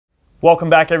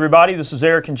Welcome back, everybody. This is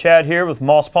Eric and Chad here with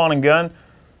Moss Pawn and Gun.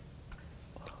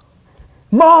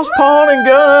 Moss Pawn and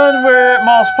Gun. We're at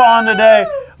Moss Pawn today.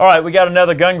 All right, we got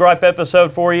another Gun Gripe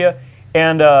episode for you.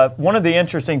 And one of the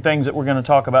interesting things that we're going to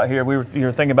talk about here, you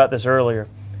were thinking about this earlier,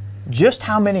 just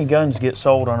how many guns get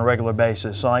sold on a regular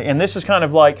basis. And this is kind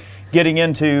of like getting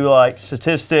into like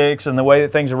statistics and the way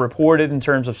that things are reported in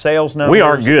terms of sales numbers. We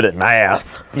aren't good at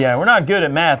math. Yeah, we're not good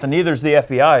at math, and neither is the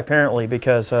FBI apparently,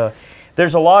 because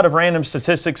there's a lot of random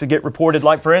statistics that get reported.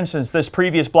 Like for instance, this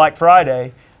previous Black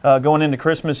Friday, going into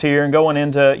Christmas here and going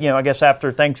into, I guess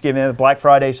after Thanksgiving, the Black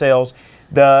Friday sales,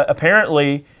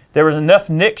 apparently there was enough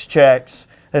NICS checks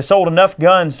that sold enough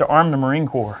guns to arm the Marine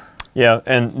Corps. Yeah,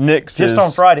 and NICS just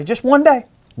on Friday, just one day.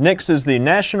 NICS is the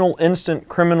National Instant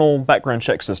Criminal Background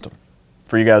Check System,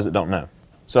 for you guys that don't know.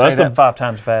 So Say that's that the 5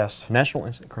 times fast. National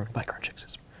Instant Criminal Background Check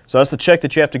System. So that's the check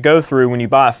that you have to go through when you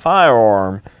buy a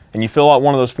firearm, and you fill out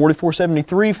one of those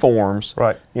 4473 forms.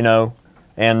 Right.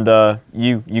 And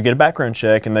you get a background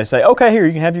check, and they say, okay, here,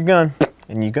 you can have your gun,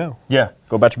 and you go. Yeah.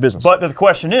 Go about your business. But the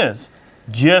question is,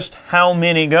 just how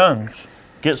many guns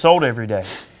get sold every day?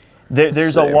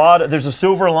 There's a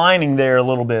silver lining there a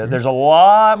little bit. There's a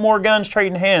lot more guns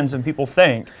trading hands than people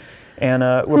think. And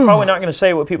we're probably not going to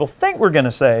say what people think we're going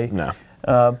to say. No.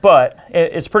 But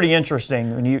it's pretty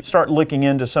interesting when you start looking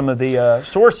into some of the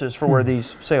sources for where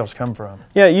these sales come from.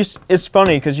 Yeah, it's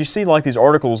funny because you see like these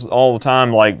articles all the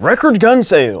time, like record gun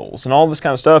sales and all this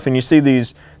kind of stuff, and you see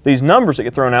these numbers that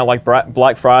get thrown out, like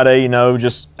Black Friday.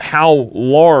 Just how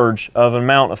large of an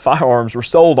amount of firearms were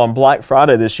sold on Black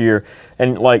Friday this year,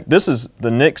 and like this is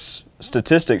the NICS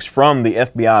statistics from the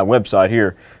FBI website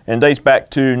here, and it dates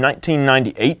back to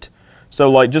 1998.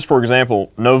 So, like, just for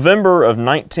example, November of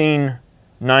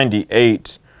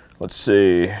 1998, let's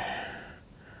see.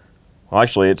 Well,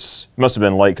 actually, it must have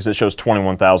been late because it shows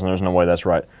 21,000. There's no way that's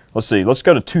right. Let's see. Let's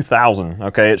go to 2000.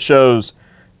 Okay, it shows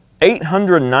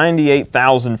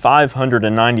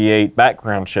 898,598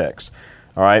 background checks.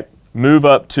 All right, move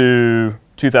up to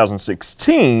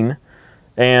 2016,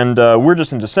 and we're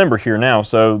just in December here now,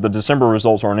 so the December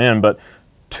results aren't in, but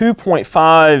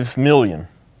 2.5 million,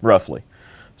 roughly.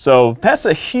 So that's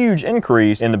a huge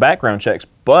increase in the background checks,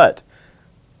 but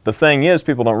the thing is,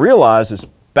 people don't realize is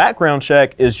background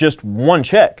check is just one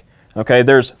check. Okay,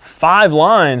 there's 5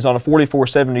 lines on a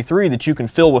 4473 that you can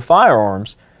fill with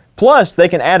firearms, plus they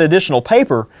can add additional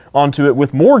paper onto it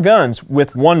with more guns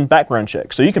with one background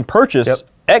check. So you can purchase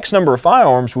X number of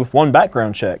firearms with one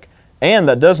background check, and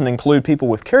that doesn't include people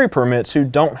with carry permits who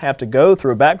don't have to go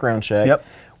through a background check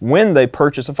when they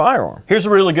purchase a firearm. Here's a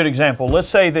really good example. Let's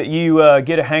say that you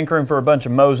get a hankering for a bunch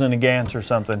of Mosin and Gants or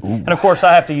something. Ooh. And of course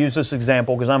I have to use this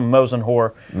example because I'm a Mosin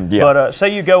whore. Yeah. But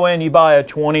say you go in, you buy a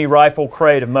 20 rifle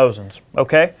crate of Mosins,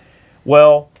 okay?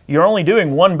 Well, you're only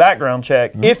doing one background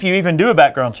check, if you even do a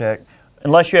background check,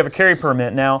 unless you have a carry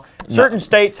permit. Now, certain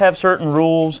states have certain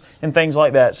rules and things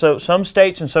like that. So some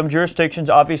states and some jurisdictions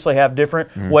obviously have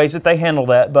different ways that they handle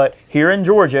that. But here in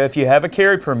Georgia, if you have a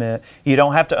carry permit, you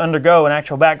don't have to undergo an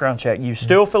actual background check. You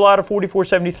still fill out a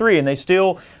 4473, and they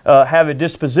still have a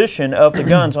disposition of the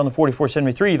guns on the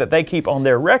 4473 that they keep on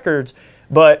their records.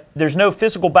 But there's no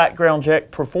physical background check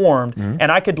performed,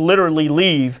 and I could literally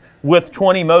leave with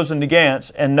 20 Mosin Gants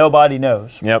and nobody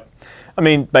knows. Yep. I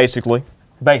mean, basically.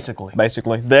 Basically.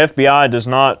 The FBI does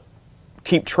not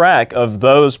keep track of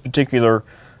those particular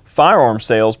firearm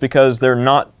sales because they're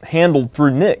not handled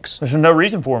through NICS. There's no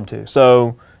reason for them to.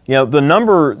 So, the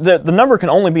number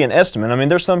can only be an estimate. I mean,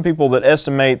 there's some people that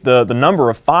estimate the number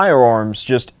of firearms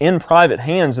just in private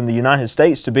hands in the United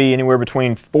States to be anywhere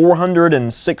between 400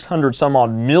 and 600 some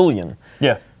odd million.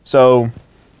 Yeah. So,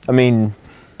 I mean,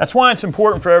 that's why it's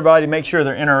important for everybody to make sure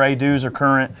their NRA dues are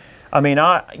current. I mean,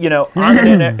 I'm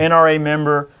an NRA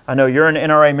member. I know you're an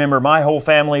NRA member. My whole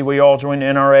family, we all joined the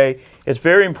NRA. It's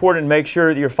very important to make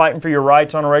sure that you're fighting for your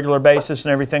rights on a regular basis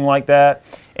and everything like that.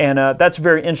 And that's a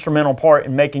very instrumental part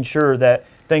in making sure that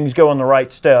things go in the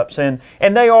right steps. And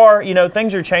they are,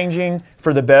 things are changing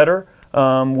for the better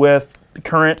with the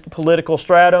current political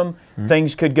stratum.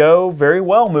 Things could go very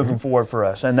well moving forward for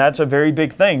us, and that's a very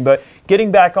big thing. But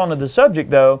getting back onto the subject,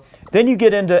 though, then you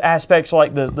get into aspects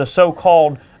like the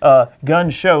so-called gun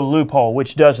show loophole,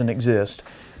 which doesn't exist.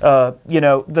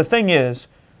 The thing is,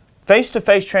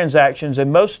 face-to-face transactions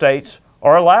in most states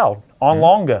are allowed on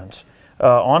long guns,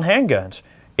 on handguns.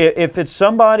 If it's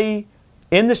somebody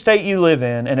in the state you live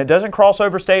in and it doesn't cross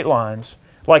over state lines,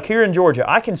 like here in Georgia,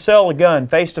 I can sell a gun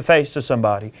face-to-face to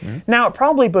somebody. Now, it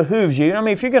probably behooves you. I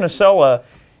mean, if you're going to sell a,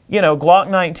 Glock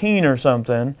 19 or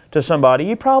something to somebody,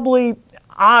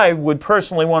 I would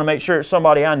personally want to make sure it's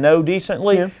somebody I know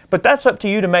decently, but that's up to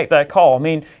you to make that call. I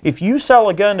mean, if you sell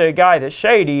a gun to a guy that's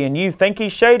shady and you think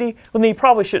he's shady, well, then you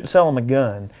probably shouldn't sell him a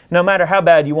gun. No matter how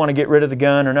bad you want to get rid of the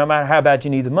gun or no matter how bad you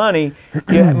need the money,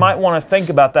 you might want to think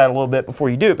about that a little bit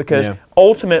before you do it, because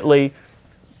ultimately,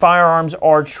 firearms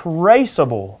are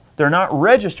traceable. They're not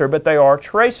registered, but they are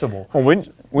traceable. Well,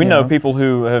 we know people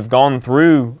who have gone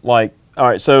through, like, all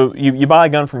right, so you buy a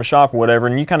gun from a shop or whatever,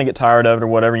 and you kind of get tired of it or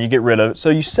whatever, and you get rid of it, so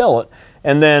you sell it.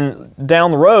 And then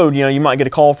down the road, you know, you might get a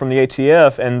call from the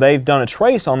ATF, and they've done a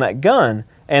trace on that gun,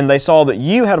 and they saw that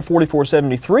you had a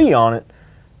 4473 on it,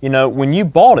 you know, when you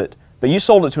bought it, but you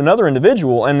sold it to another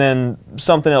individual, and then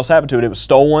something else happened to it. It was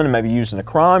stolen and maybe used in a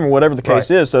crime or whatever the case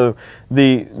is. So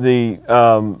the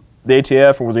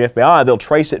ATF or the FBI, they'll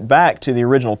trace it back to the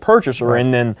original purchaser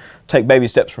and then take baby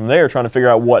steps from there, trying to figure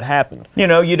out what happened. You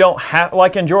know, you don't have,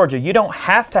 like in Georgia, you don't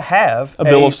have to have a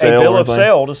bill of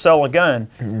sale to sell a gun.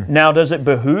 Now, does it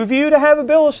behoove you to have a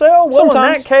bill of sale? Well,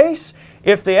 Sometimes. in that case,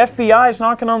 if the FBI is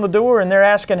knocking on the door and they're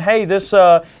asking, hey, this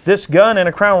gun in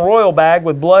a Crown Royal bag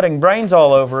with blood and brains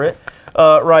all over it,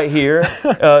 right here,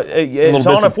 it's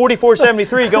on a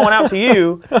 4473 going out to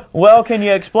you. Well, can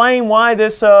you explain why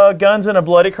this gun's in a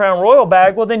bloody Crown Royal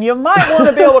bag? Well, then you might want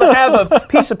to be able to have a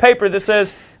piece of paper that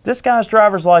says, this guy's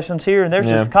driver's license here, and there's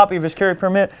just a copy of his carry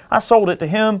permit. I sold it to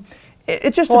him.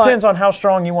 It just depends on how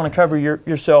strong you want to cover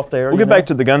yourself there. We'll get back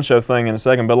to the gun show thing in a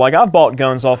second, but like I've bought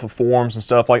guns off of forums and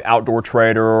stuff like Outdoor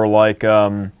Trader or like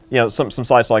you know, some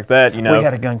sites like that. You know, we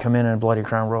had a gun come in a bloody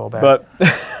Crown Royal bag.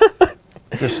 But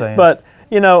just saying. But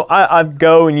you know, I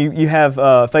go and you have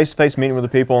face-to-face meeting with the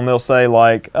people, and they'll say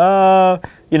like,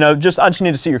 you know, I just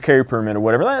need to see your carry permit or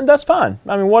whatever. That's fine.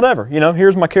 I mean, whatever. You know,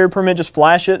 here's my carry permit. Just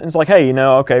flash it, and it's like, hey, you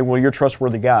know, okay, well, you're a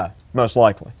trustworthy guy, most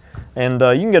likely, and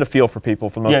you can get a feel for people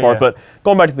for the most part. But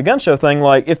going back to the gun show thing,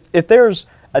 like if there's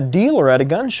a dealer at a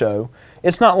gun show,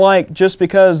 it's not like just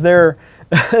because they're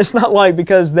it's not like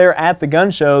because they're at the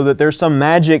gun show that there's some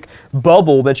magic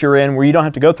bubble that you're in where you don't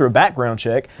have to go through a background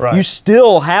check. Right. You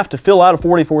still have to fill out a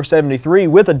 4473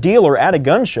 with a dealer at a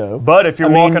gun show. But if you're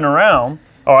walking around,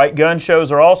 all right, gun shows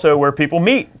are also where people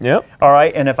meet. Yep. All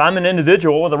right, and if I'm an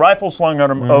individual with a rifle slung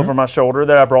over my shoulder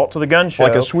that I brought to the gun show.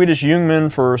 Like a Swedish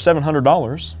Jungmann for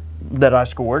 $700. That I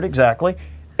scored, exactly.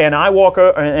 And I walk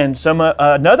over, and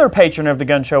another patron of the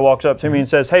gun show walks up to me and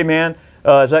says, hey, man,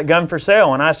 is that gun for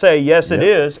sale? And I say, yes, it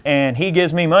is. And he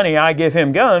gives me money, I give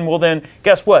him gun. Well, then,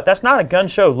 guess what? That's not a gun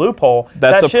show loophole.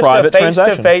 That's just private a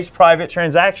face-to-face private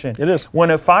transaction. It is.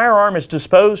 When a firearm is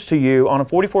disposed to you on a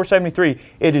 4473,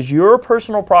 it is your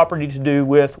personal property to do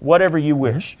with whatever you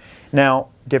wish. Now,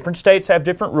 different states have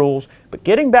different rules, but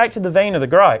getting back to the vein of the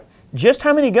gripe, just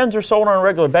how many guns are sold on a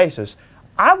regular basis?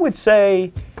 I would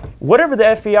say whatever the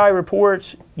FBI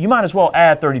reports, you might as well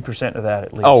add 30% to that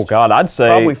at least. Oh, God, I'd say...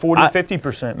 Probably 40,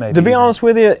 50% maybe. To be honest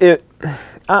with you,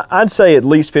 I'd say at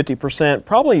least 50%.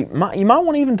 Probably, you might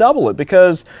want to even double it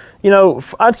because, you know,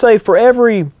 I'd say for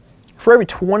every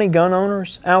 20 gun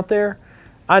owners out there,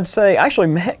 I'd say,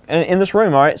 actually, in this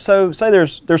room, all right, so say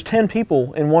there's 10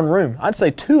 people in one room. I'd say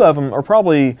 2 of them are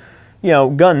probably, you know,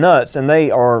 gun nuts, and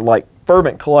they are like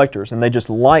fervent collectors, and they just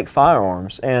like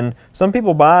firearms. And some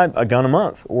people buy a gun a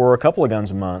month or a couple of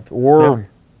guns a month or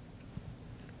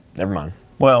never mind.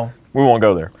 Well, we won't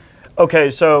go there. Okay,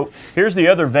 so here's the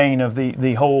other vein of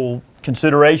the whole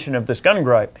consideration of this gun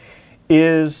gripe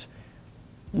is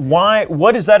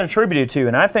what is that attributed to?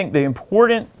 And I think the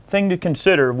important thing to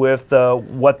consider with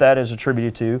what that is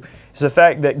attributed to is the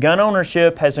fact that gun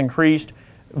ownership has increased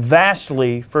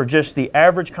vastly for just the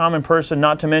average common person,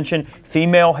 not to mention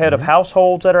female head of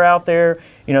households that are out there.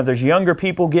 You know, there's younger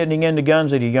people getting into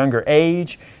guns at a younger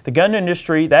age. The gun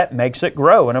industry, that makes it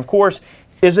grow. And of course,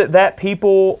 is it that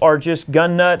people are just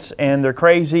gun nuts and they're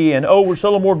crazy and, oh, we're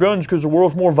selling more guns because the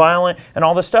world's more violent and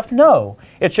all this stuff? No.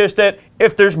 It's just that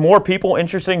if there's more people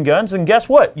interested in guns, then guess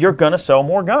what? You're going to sell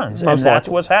more guns. And that's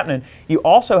what's happening. You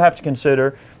also have to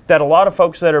consider that a lot of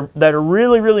folks that are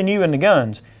really, really new into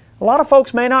guns, a lot of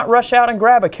folks may not rush out and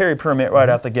grab a carry permit right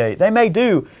out the gate. They may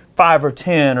do 5 or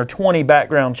 10 or 20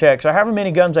 background checks, or however many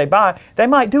guns they buy. They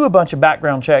might do a bunch of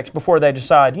background checks before they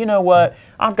decide, you know what,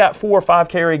 I've got 4 or 5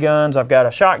 carry guns, I've got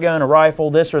a shotgun, a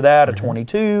rifle, this or that, a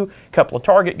 22, a couple of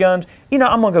target guns. You know,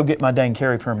 I'm going to go get my dang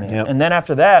carry permit. And then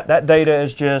after that, that data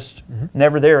is just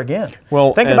never there again.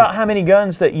 Well, think about how many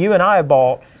guns that you and I have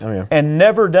bought and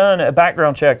never done a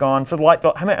background check on for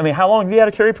how long have you had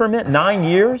a carry permit? 9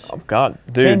 years? Oh, God,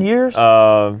 dude. 10 years?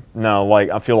 No, like,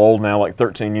 I feel old now, like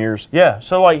 13 years. Yeah,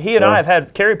 so like he and I have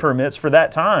had carry permits for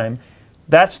that time.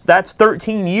 That's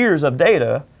 13 years of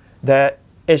data that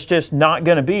it's just not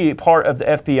going to be part of the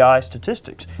FBI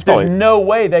statistics. There's no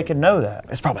way they can know that.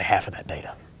 It's probably half of that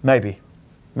data. Maybe,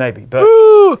 but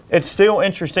it's still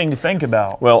interesting to think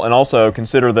about. Well, and also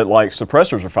consider that like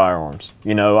suppressors are firearms.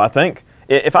 You know, I think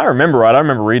if I remember right, I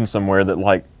remember reading somewhere that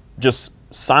like just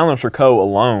Silencer Co.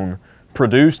 alone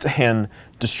produced and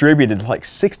distributed like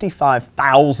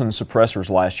 65,000 suppressors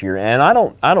last year, and I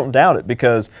don't doubt it,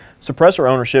 because suppressor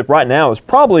ownership right now is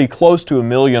probably close to 1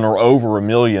 million or over 1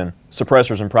 million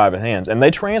suppressors in private hands, and they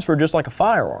transfer just like a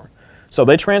firearm. So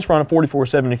they transfer on a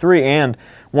 4473, and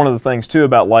one of the things too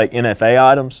about like NFA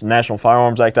items, National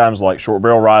Firearms Act items like short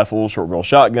barrel rifles, short barrel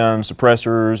shotguns,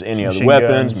 suppressors, any other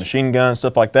weapons, machine guns,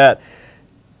 stuff like that,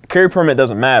 carry permit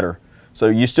doesn't matter. So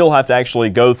you still have to actually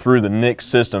go through the NICS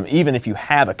system, even if you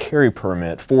have a carry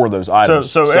permit for those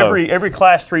items. So every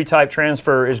Class 3 type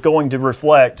transfer is going to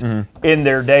reflect in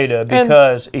their data,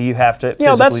 because you have to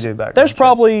physically do background There's check.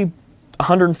 probably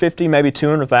 150, maybe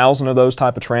 200,000 of those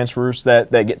type of transfers that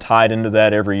get tied into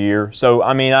that every year. So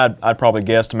I mean, I'd probably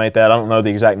guesstimate that. I don't know the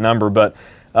exact number, but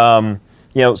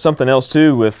you know, something else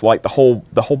too with like the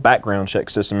whole background check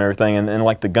system and everything, and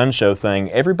like the gun show thing.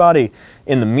 Everybody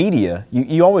in the media,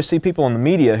 you always see people in the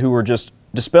media who are just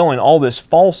dispelling all this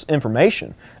false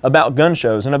information about gun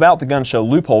shows and about the gun show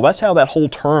loophole. That's how that whole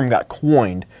term got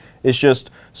coined. It's just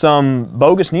some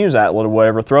bogus news outlet or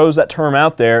whatever throws that term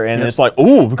out there, and it's like,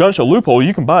 oh, gun show loophole,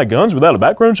 you can buy guns without a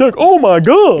background check? Oh my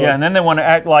God. Yeah, and then they want to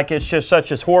act like it's just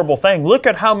such a horrible thing. Look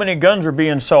at how many guns are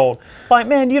being sold. Like,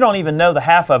 man, you don't even know the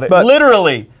half of it. But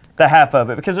literally the half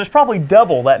of it, because there's probably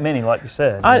double that many, like you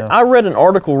said. I read an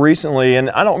article recently,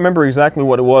 and I don't remember exactly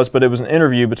what it was, but it was an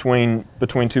interview between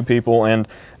two people, and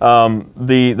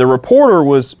the reporter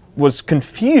was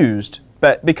confused,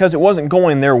 but because it wasn't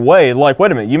going their way. Like,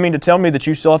 wait a minute, you mean to tell me that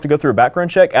you still have to go through a background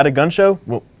check at a gun show?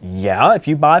 Well, yeah, if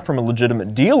you buy from a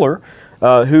legitimate dealer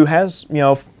who has, you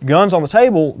know, guns on the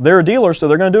table, they're a dealer, so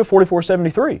they're going to do a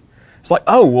 4473. It's like,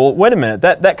 oh, well, wait a minute,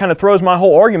 that kind of throws my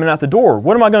whole argument out the door.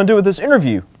 What am I going to do with this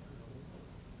interview?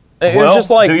 It was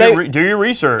just like, do your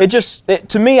research.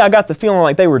 To me, I got the feeling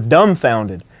like they were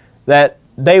dumbfounded, that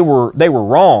they were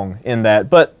wrong in that,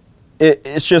 but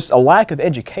it's just a lack of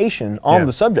education on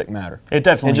the subject matter. It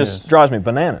definitely just drives me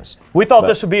bananas. We thought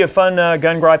this would be a fun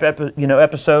Gun Gripe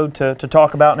episode to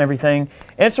talk about and everything.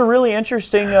 And it's a really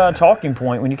interesting talking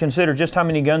point when you consider just how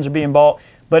many guns are being bought.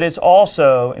 But it's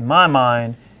also, in my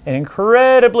mind, an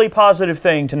incredibly positive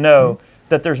thing to know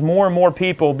that there's more and more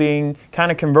people being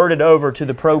kind of converted over to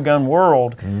the pro-gun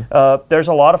world. There's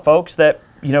a lot of folks that,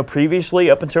 you know, previously,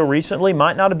 up until recently,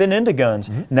 might not have been into guns.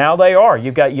 Now they are.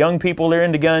 You've got young people that are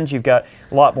into guns. You've got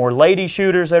a lot more lady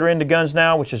shooters that are into guns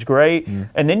now, which is great.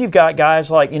 And then you've got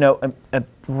guys like, you know, a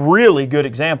really good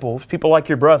example, people like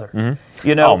your brother.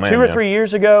 You know, 2 or 3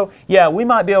 years ago, we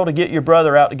might be able to get your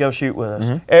brother out to go shoot with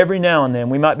us. Every now and then,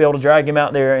 we might be able to drag him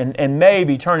out there and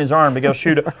maybe turn his arm to go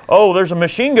shoot. Oh, there's a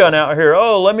machine gun out here.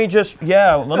 Oh, let me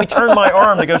turn my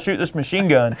arm to go shoot this machine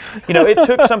gun. You know, it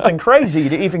took something crazy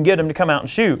to even get him to come out and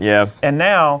shoot. Yeah. And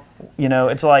now, you know,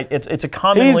 it's like it's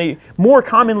a more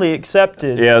commonly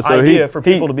accepted idea for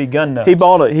people to be gun nuts. He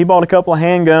bought a couple of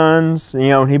handguns. You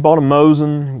know, he bought a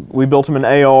Mosin. We built him an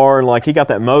AR, and like he got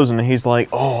that Mosin, and he's like,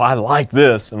 oh, I like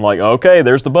this. I'm like, okay,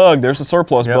 there's the bug. There's the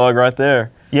surplus bug right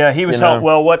there. Yeah, he was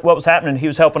well, what was happening, he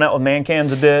was helping out with man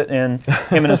cans a bit, and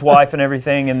him and his wife and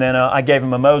everything, and then I gave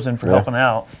him a Mosin for helping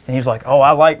out. And he's like, oh,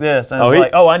 I like this. And I was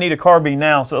like, oh, I need a carbine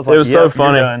now. So it was like, it was so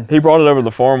funny. He brought it over to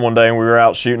the farm one day, and we were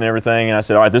out shooting and everything, and I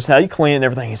said, all right, this is how you clean it and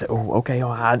everything. He said, oh, okay,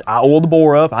 I oiled the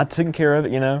bore up. I took care of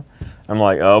it, you know. I'm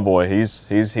like, oh, boy, he's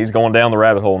going down the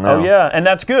rabbit hole now. Oh, yeah, and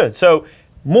that's good. So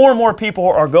more and more people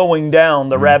are going down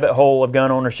the rabbit hole of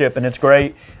gun ownership, and it's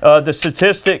great. The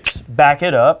statistics back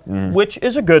it up, which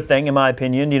is a good thing in my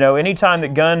opinion. You know, anytime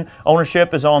that gun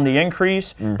ownership is on the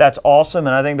increase, that's awesome,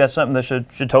 and I think that's something that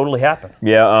should totally happen.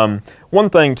 Yeah. One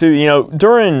thing too,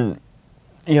 during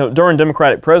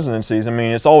Democratic presidencies, I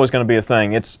mean, it's always going to be a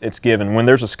thing. It's given. When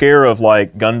there's a scare of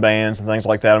like gun bans and things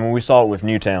like that, I mean, we saw it with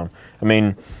Newtown. I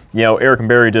mean, Eric and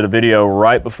Barry did a video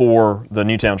right before the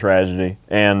Newtown tragedy,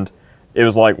 and it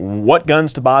was like, what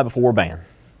guns to buy before ban?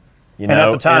 And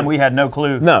at the time, we had no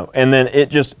clue. No, and then it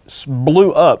just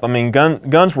blew up. I mean,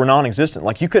 guns were non-existent.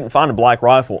 Like, you couldn't find a black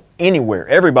rifle anywhere.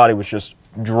 Everybody was just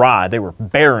dry. They were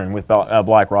barren with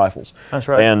black rifles. That's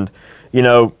right. And,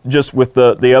 just with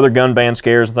the other gun ban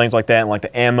scares and things like that, and like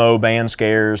the ammo ban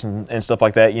scares and stuff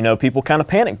like that, people kind of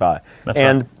panic buy.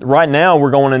 And right now,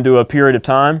 we're going into a period of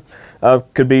time,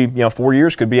 could be, 4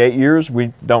 years, could be 8 years,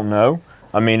 we don't know.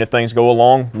 I mean, if things go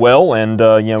along well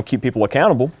and, keep people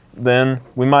accountable, then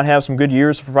we might have some good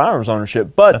years for firearms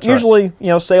ownership. But usually,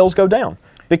 sales go down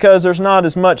because there's not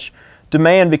as much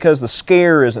demand because the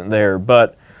scare isn't there.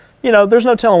 But you know, there's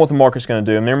no telling what the market's going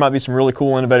to do. I mean, there might be some really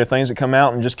cool, innovative things that come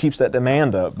out and just keeps that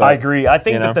demand up. But, I agree. I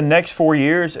think that the next 4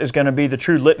 years is going to be the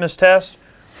true litmus test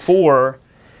for.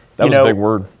 That was a big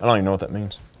word. I don't even know what that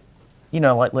means. You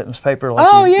know, like litmus paper. Like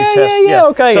oh, yeah,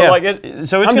 okay, so yeah. Like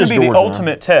so it's going to be the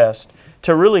ultimate test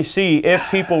to really see if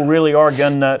people really are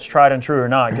gun nuts, tried and true or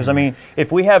not. Because, I mean,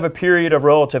 if we have a period of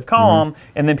relative calm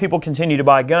and then people continue to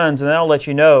buy guns, and that'll let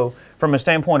you know from a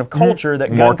standpoint of culture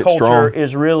that gun culture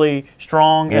is really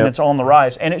strong and it's on the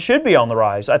rise. And it should be on the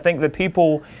rise. I think that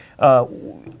people,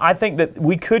 I think that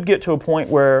we could get to a point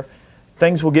where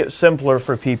things will get simpler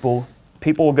for people.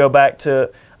 People will go back to,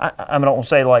 I don't want to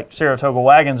say like Saratoga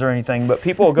wagons or anything, but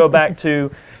people will go back to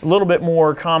a little bit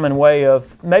more common way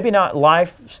of maybe not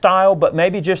lifestyle, but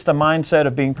maybe just the mindset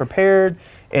of being prepared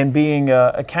and being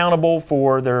accountable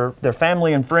for their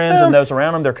family and friends and those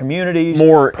around them, their communities,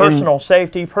 more personal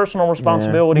safety, personal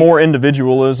responsibility. More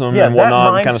individualism and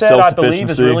whatnot, that mindset, kind of self-sufficiency. I believe,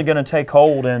 is really going to take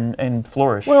hold and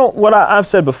flourish. Well, what I've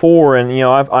said before, and you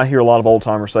know, I hear a lot of old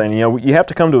timers saying, you know, you have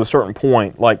to come to a certain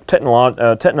point, like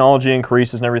technology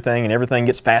increases and everything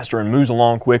gets faster and moves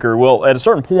along quicker. Well, at a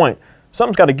certain point,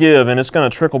 something's got to give, and it's going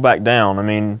to trickle back down. I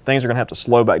mean, things are going to have to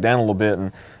slow back down a little bit,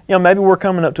 and you know, maybe we're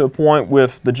coming up to a point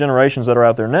with the generations that are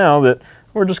out there now that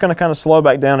we're just going to kind of slow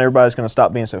back down. Everybody's going to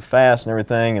stop being so fast and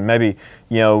everything, and maybe,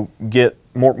 you know, get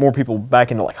more people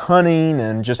back into like hunting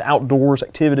and just outdoors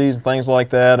activities and things like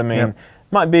that. I mean,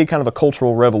 might be kind of a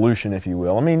cultural revolution, if you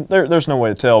will. I mean, there's no way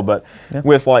to tell, but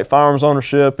with like firearms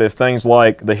ownership, if things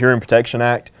like the Hearing Protection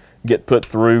Act get put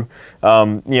through,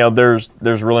 you know, there's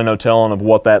really no telling of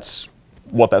what that's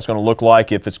going to look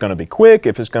like, if it's going to be quick,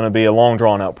 if it's going to be a long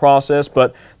drawn-out process.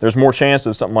 But there's more chance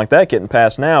of something like that getting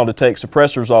passed now to take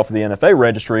suppressors off of the NFA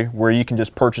registry, where you can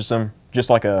just purchase them just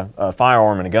like a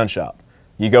firearm in a gun shop.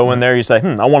 You go in there, you say,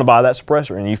 I want to buy that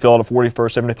suppressor, and you fill out a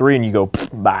 4173, and you go,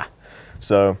 buy.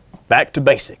 So back to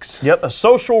basics. Yep, a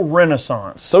social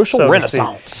renaissance. Social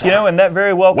renaissance. You know, and that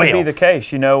very well could be the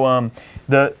case. You know,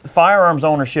 the firearms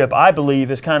ownership, I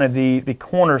believe, is kind of the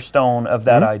cornerstone of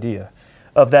that idea,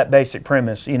 of that basic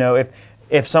premise. You know,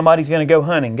 if somebody's going to go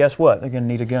hunting, guess what? They're going to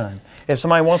need a gun. If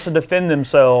somebody wants to defend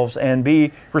themselves and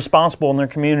be responsible in their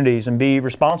communities and be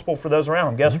responsible for those around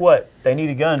them, guess what? They need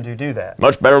a gun to do that.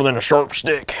 Much better than a sharp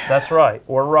stick. That's right,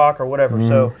 or a rock or whatever.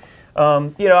 So,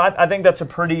 you know, I think that's a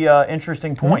pretty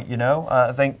interesting point, you know.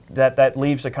 I think that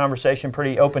leaves the conversation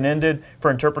pretty open-ended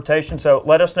for interpretation. So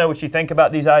let us know what you think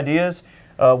about these ideas.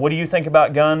 What do you think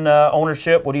about gun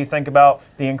ownership? What do you think about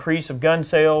the increase of gun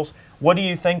sales? What do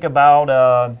you think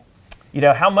about, you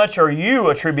know, how much are you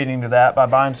attributing to that by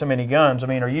buying so many guns? I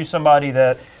mean, are you somebody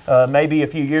that maybe a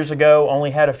few years ago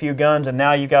only had a few guns and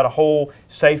now you got a whole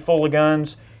safe full of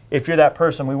guns? If you're that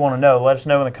person, we want to know. Let us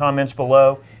know in the comments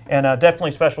below. And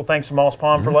definitely special thanks to Moss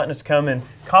Pond for letting us come and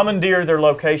commandeer their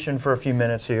location for a few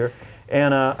minutes here.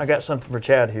 And I got something for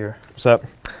Chad here. What's up?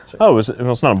 Oh, it's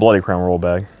not a bloody Crown Royal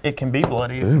bag. It can be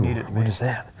bloody if you need it to be. What is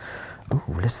that? Ooh,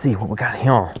 let's see what we got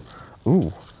here.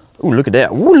 Ooh, look at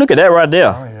that. Ooh, look at that right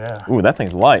there. Oh, yeah. Ooh, that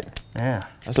thing's light. Yeah.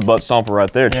 That's a butt stomper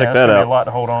right there. Check that out. That's going to be a lot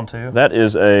to hold on to. That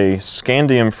is a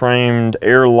scandium framed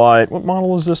airlight. What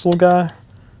model is this little guy?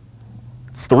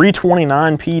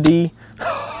 329 PD.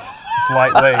 It's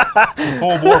lightweight.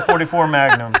 Full bore 44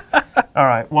 Magnum. All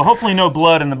right. Well, hopefully no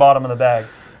blood in the bottom of the bag.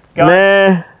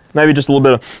 Nah, maybe just a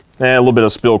little bit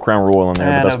of spilled Crown Royal in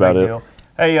there, but that's about it.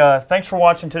 Hey, thanks for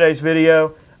watching today's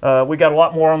video. We got a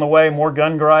lot more on the way, more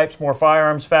gun gripes, more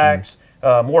firearms facts,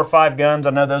 more 5 guns. I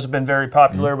know those have been very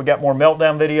popular. We got more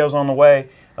meltdown videos on the way.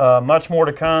 Much more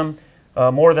to come,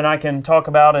 more than I can talk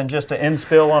about in just an end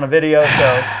spill on a video.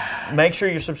 So make sure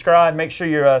you're subscribed. Make sure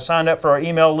you're signed up for our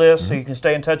email list so you can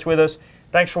stay in touch with us.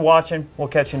 Thanks for watching. We'll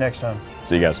catch you next time.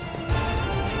 See you guys.